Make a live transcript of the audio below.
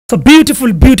So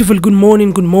beautiful good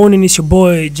morning, it's your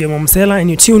boy Jemo Msela and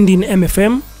you're tuned in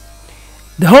MFM,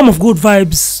 the home of good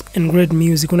vibes and great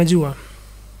music. Unajua,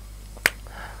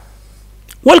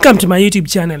 welcome to my YouTube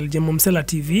channel Jemo Msela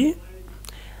TV.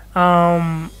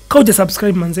 Kauja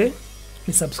subscribe manze,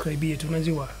 ni subscribe yetu.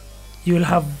 Unajua, you will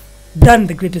have done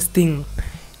the greatest thing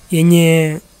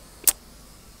yenye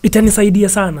itanisaidia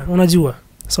sana. Unajua,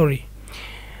 sorry.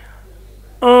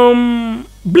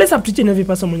 Bless up to each and every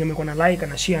person mwenye amekuwa na like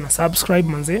na share na subscribe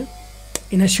manze.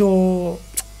 Ina show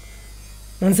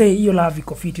manze hiyo love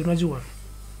iko fiti, unajua.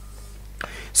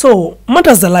 So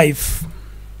Matters the Life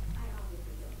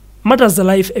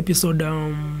episode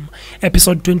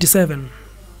 27.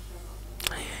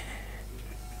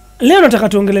 Leo nataka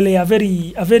tuongelele a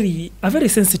very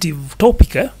sensitive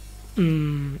topic.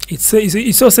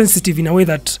 It's so sensitive in a way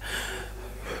that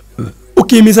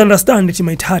misunderstand it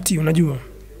might hurt you, unajua.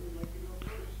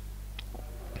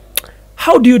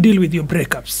 How do you deal with your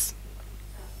breakups?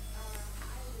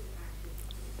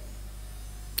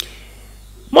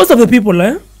 Most of the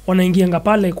people wanaingianga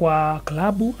pale kwa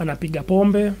klabu, anapiga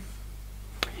pombe.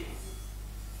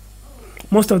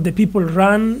 Most of the people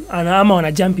run ama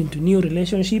wana jump into new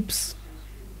relationships.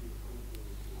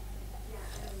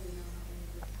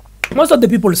 Most of the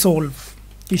people solve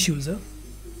issues.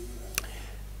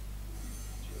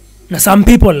 Na some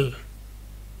people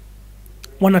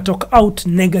wanna talk out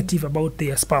negative about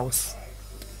their spouse,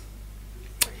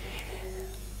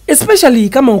 especially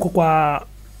kama uko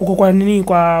kwa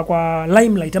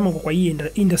limelight ama uko kwa hii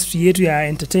industry yetu ya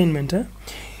entertainment.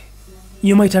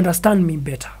 You might understand me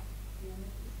better.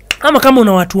 Ama kama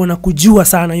una watu wanakujua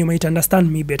sana, you might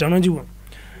understand me better, unajua.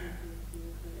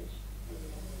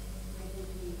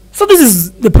 So this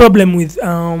is the problem with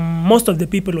most of the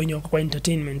people when you're kwa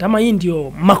entertainment. Ama hii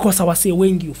ndio makosa wase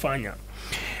wengi ufanya.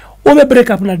 Ume break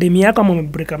up na demi yako ama ume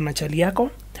break up na chali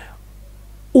yako,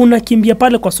 unakimbia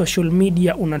pale kwa social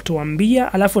media,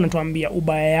 unatuambia, alafu unatuambia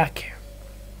ubaya yake.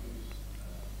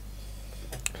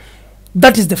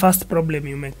 That is the first problem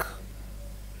you make.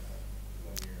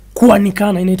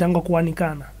 Kuanikana, inaitangwa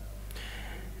kuanikana.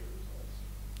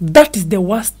 That is the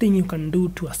worst thing you can do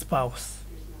to a spouse.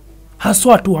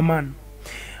 Haswa to a man.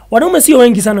 Wanaume sio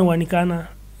wengi sana kuanikana.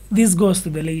 This goes to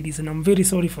the ladies and I'm very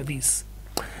sorry for this.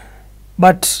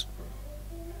 But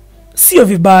sio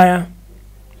vibaya,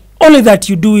 only that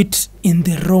you do it in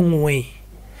the wrong way.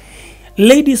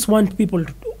 Ladies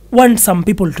want some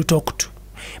people to talk to,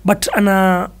 but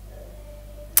channel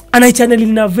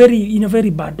in a very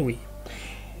bad way.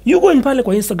 You go in pale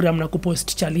kwa Instagram na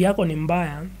kupost chali yako ni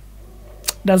mbaya,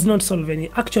 does not solve any.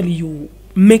 Actually you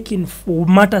making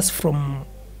matters from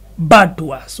bad to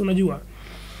worse, unajua.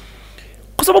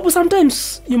 Kwa sababu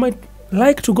sometimes you might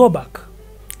like to go back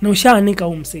na ushaanika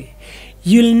umse,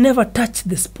 you'll never touch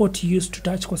the spot you used to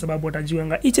touch kwa sababu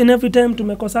utajiwanga each and every time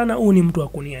tumekosana ni mtu wa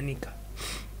kunianika.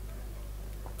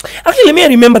 Actually me I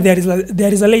remember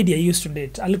there is a lady I used to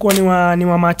date. Alikuwa ni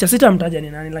wa Macha, sitamtaja ni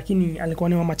nani, lakini alikuwa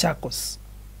ni wa Machakos.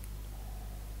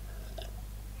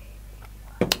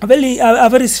 A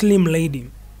very slim lady.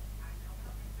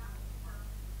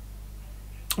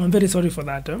 I'm very sorry for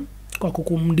that. Kwa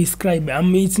kukumdescribe.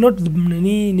 It's not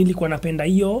nilikuwa napenda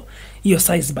hiyo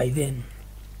size by then.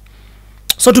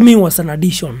 So to me it was an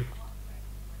addition.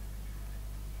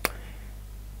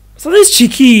 So this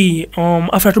chiki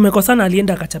after tumekosana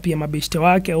alienda akachapia mabeshte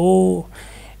wake,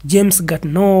 James got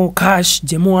no cash,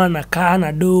 Jemo ana car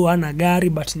na do ana gari,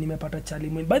 but nimepata chali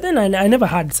mwini. But then I never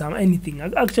had anything.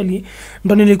 Actually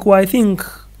ndo nilikuwa I think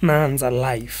naanza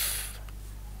life.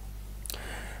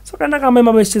 So kana kama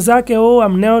mabeshte zake,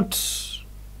 I'm not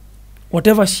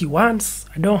whatever she wants,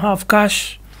 I don't have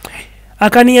cash,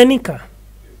 akanianika.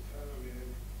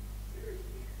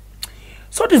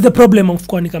 So what is the problem of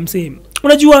kuanika msee?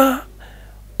 Unajua,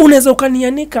 unaweza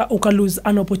ukanianika lose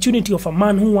an opportunity of a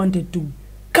man who wanted to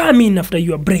come in after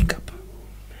your breakup.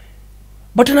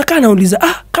 But anakaa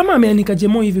nauliza, kama ameanika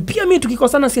Jemo hivi, pia mimi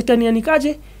tukikosana si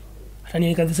atanianikaje?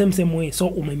 Atanianika the same way. So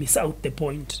miss out the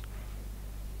point.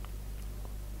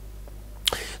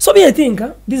 So I think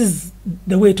this is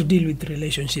the way to deal with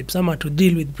relationships, ama to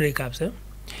deal with breakups.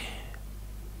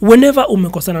 Whenever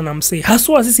umekosana na msee,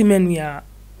 haswa sisi men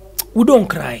we don't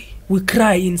cry. We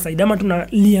cry inside. Ama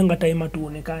tunalianga time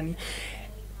tuonekani.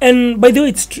 And by the way,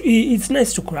 it's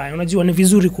nice to cry. Unajua ni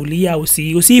vizuri kulia,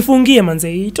 usifungie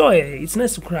manze, itoe. It's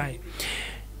nice to cry.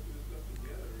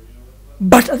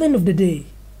 But at the end of the day,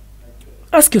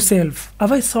 ask yourself,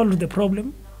 have I solved the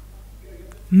problem?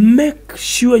 Make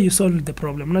sure you solve the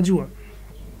problem. Unajua,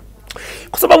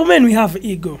 kwa sababu men we have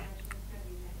ego.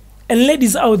 And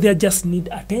ladies out there just need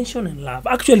attention and love.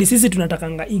 Actually sisi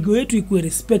tunatakanga ego yetu ikuwe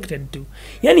respected too.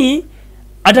 Yani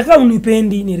ataka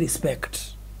unipendi ni respect,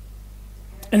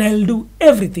 and I'll do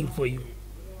everything for you.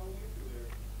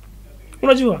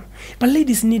 Unajua? But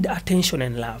ladies need attention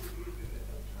and love.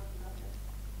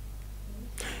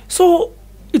 So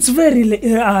it's very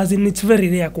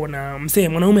rare kuona msee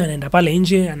mwanaume anaenda pale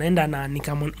nje, anaenda na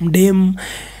nikamdem.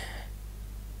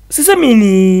 Sisemi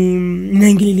ni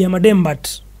naingililia madem, but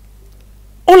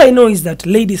all I know is that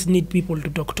ladies need people to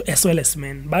talk to as well as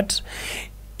men. But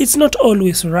it's not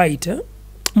always right.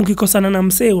 Mkikosana na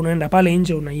msee unaenda pale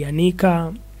nje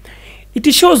unaianika.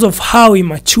 It shows of how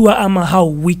immature ama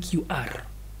how weak you are.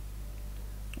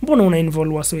 Mbona una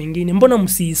involve wase wengine? Mbona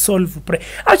msi solve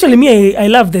Actually me I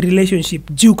love the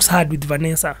relationship Jukes had with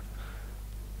Vanessa.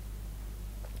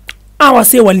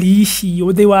 Wase waliishi,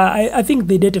 or they were I think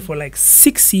they dated for like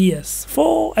 6 years.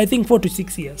 4 to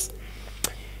 6 years.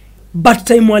 But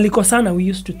time walikosana we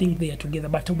used to think they are together,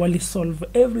 but wali solve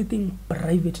everything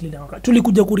privately na waka.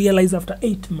 Tulikuja ku realize after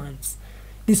 8 months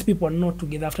these people are not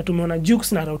together. After tumeona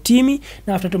Jukes na Rotimi,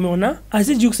 na after tumeona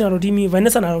Jukes na Rotimi,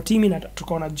 Vanessa na Rotimi, na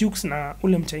tukaona Jukes na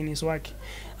ule mchinese wake.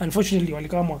 Unfortunately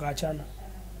walikawa mwakaachana.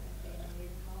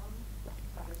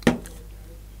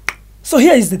 So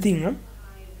here is the thing,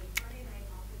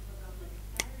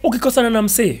 ukikosana na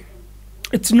msee,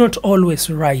 it's not always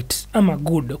right ama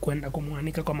good kwenda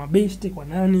kumwanika kwa mabeshte kwa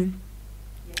nani.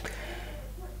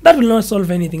 That will not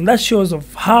solve anything. That shows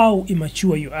of how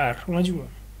immature you are. Unajua?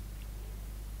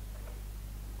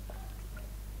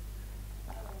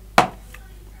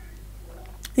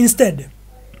 Instead,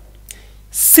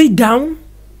 sit down,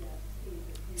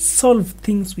 solve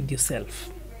things with yourself.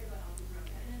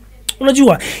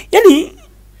 Unajua? Yani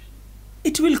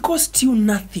it will cost you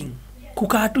nothing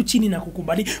kukaa tu chini na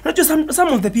kukubali. Unajua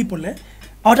some of the people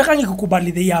hawatakangi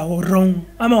kukubali they are wrong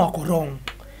ama wako wrong.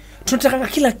 Tunataka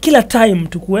kila time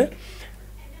tukue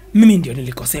mimi ndio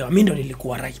nilikosewa, mimi ndio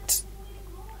nilikuwa right.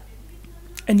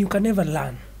 And you can never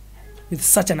learn with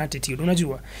such an attitude.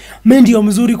 Unajua? Mimi ndio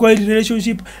mzuri kwa hii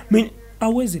relationship, mimi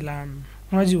hawezi learn.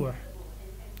 Unajua?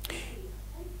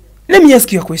 Let me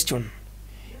ask you a question.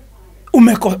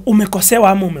 Umekosewa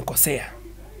ama umekosea?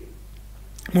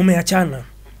 Mumeachana.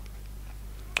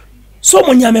 So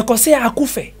mwenye amekosea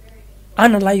akufe,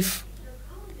 ana life.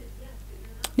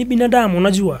 Ni binadamu,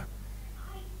 unajua?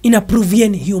 Ina prove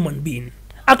any human being.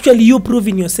 Actually you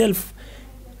proving yourself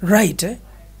right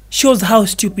shows how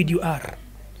stupid you are.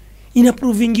 Ina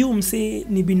proving you mse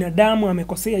ni binadamu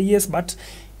amekosea, yes, but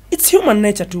it's human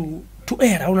nature to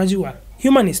err, unajua?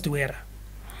 Human is to err.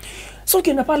 So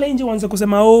kienda pale nje uanze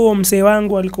kusema mse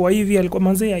wangu alikuwa hivi, alikuwa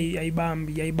manze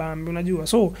haibambi, unajua?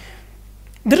 So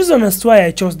the reason as to why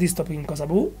I chose this topic kwa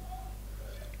sababu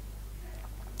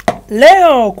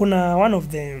leo kuna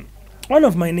one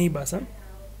of my neighbors,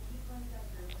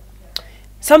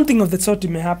 something of the sort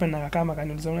may happen, na kama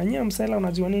kaniuliza unanyia msela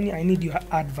unajua nini, I need your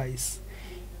advice.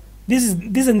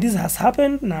 This has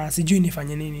happened na sijui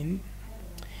nifanye nini.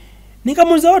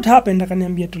 Nikamuuliza what happened,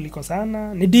 akaniambia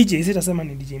tulikosana. Ni DJ, sitasema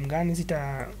ni DJ mgani,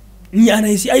 ni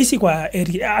anaishi kwa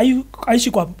area,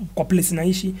 aishi kwa place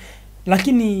naishi,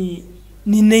 lakini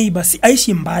ni neighbor,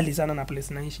 aishi mbali sana na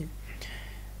place naishi.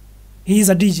 He is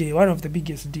a DJ, one of the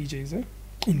biggest DJs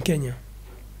in Kenya.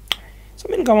 So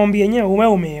mimi nikamwambia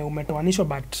nyewe umetoanishwa,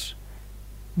 but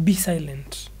be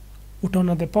silent.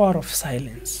 Utaona the power of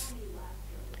silence.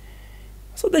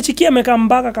 So the chiki amekam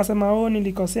back akasema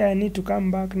nilikosea, I need to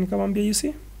come back. Nikamwambia you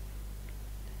see,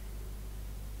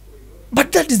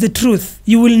 but that is the truth.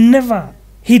 You will never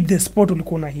hit the spot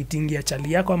ulikuwa unahitingia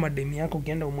chali yako ama demi yako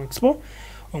ukienda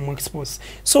umexpose.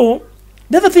 So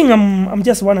the other thing I'm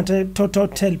just want to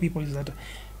tell people is that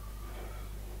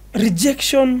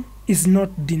rejection is not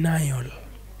denial.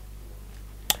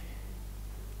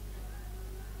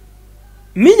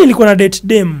 Mimi nilikuwa na date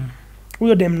dem.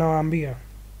 Huyo dem nawaambia,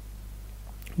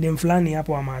 dem fulani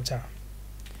hapo Amacha.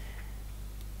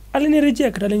 Alini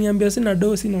reject, aliniambia sina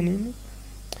do, sina nini.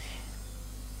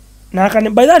 Na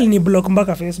baadhi ni block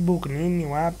mpaka Facebook nini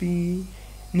wapi,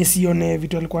 nisione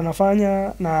vitu alikuwa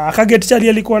anafanya, na akaget chali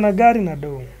alikuwa na gari na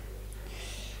do.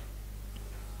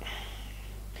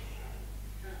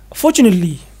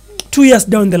 Fortunately, 2 years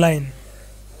down the line,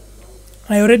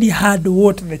 I already had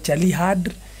what the chali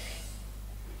had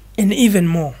and even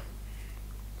more.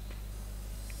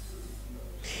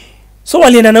 So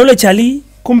walienda na ule chali,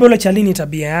 kumbe ule chali ni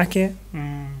tabia yake.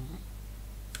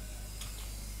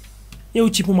 Yeye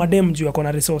uchipu madem juu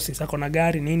akona resources, akona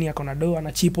gari nini, akona do,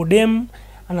 anachipo dem,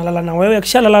 analala na wewe,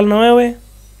 akishalala na wewe,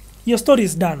 your story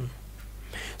is done.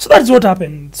 So that's what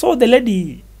happened. So the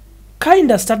lady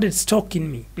kinda started stalking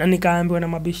me. Na nikaambiwa na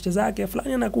mabeshte zake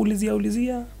fulani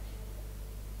anakuulizia.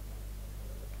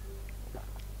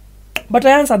 But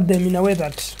I answered them in a way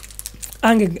that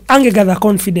angegather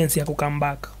confidence ya come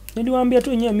back. Niliwaambia tu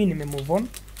wenyewe mimi nime-move on.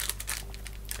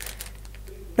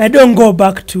 I don't go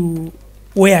back to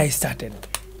where I started.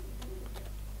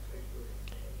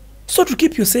 So to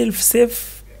keep yourself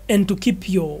safe and to keep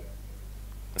your,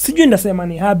 sijui ndasema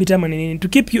ni habit ama nini, to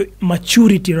keep your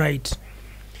maturity right.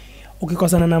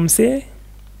 Ukikosana na msee,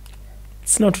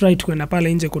 it's not right kwenda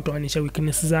pale nje kutoanisha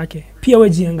weakness zake. Pia wewe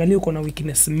jiangalie uko na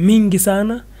weakness mingi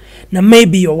sana na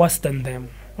maybe you're worse than them.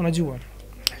 Unajua?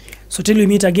 So till we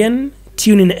meet again,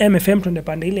 tune in MFM, tuende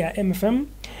pande ile ya MFM.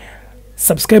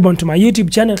 Subscribe onto my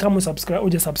YouTube channel kama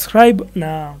subscribe,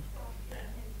 na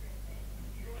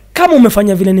kama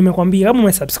umefanya vile nimekwambia, kama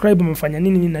umesubscribe umefanya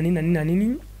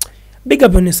nini, big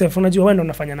up on yourself. Unajua wewe ndo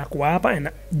unafanya na kuwa hapa, and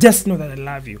just know that I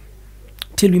love you.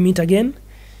 Till we meet again,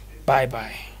 bye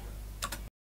bye.